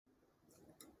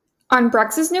On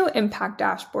Brex's new Impact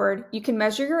dashboard, you can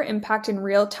measure your impact in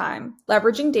real time,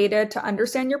 leveraging data to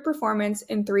understand your performance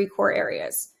in three core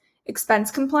areas: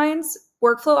 expense compliance,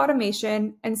 workflow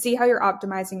automation, and see how you're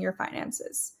optimizing your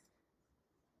finances.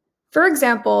 For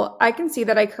example, I can see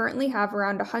that I currently have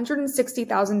around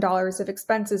 $160,000 of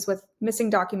expenses with missing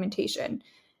documentation,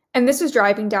 and this is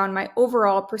driving down my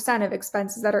overall percent of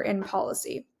expenses that are in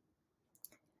policy.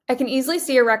 I can easily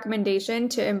see a recommendation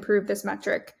to improve this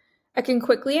metric. I can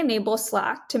quickly enable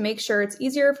Slack to make sure it's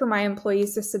easier for my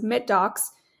employees to submit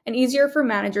docs and easier for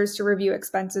managers to review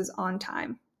expenses on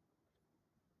time.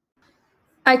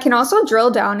 I can also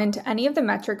drill down into any of the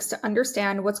metrics to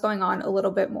understand what's going on a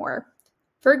little bit more.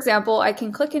 For example, I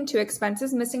can click into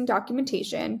expenses missing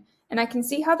documentation, and I can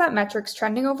see how that metric's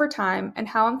trending over time and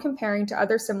how I'm comparing to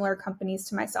other similar companies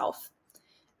to myself.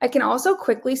 I can also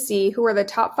quickly see who are the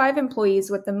top 5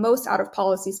 employees with the most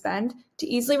out-of-policy spend to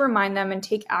easily remind them and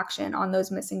take action on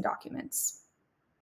those missing documents.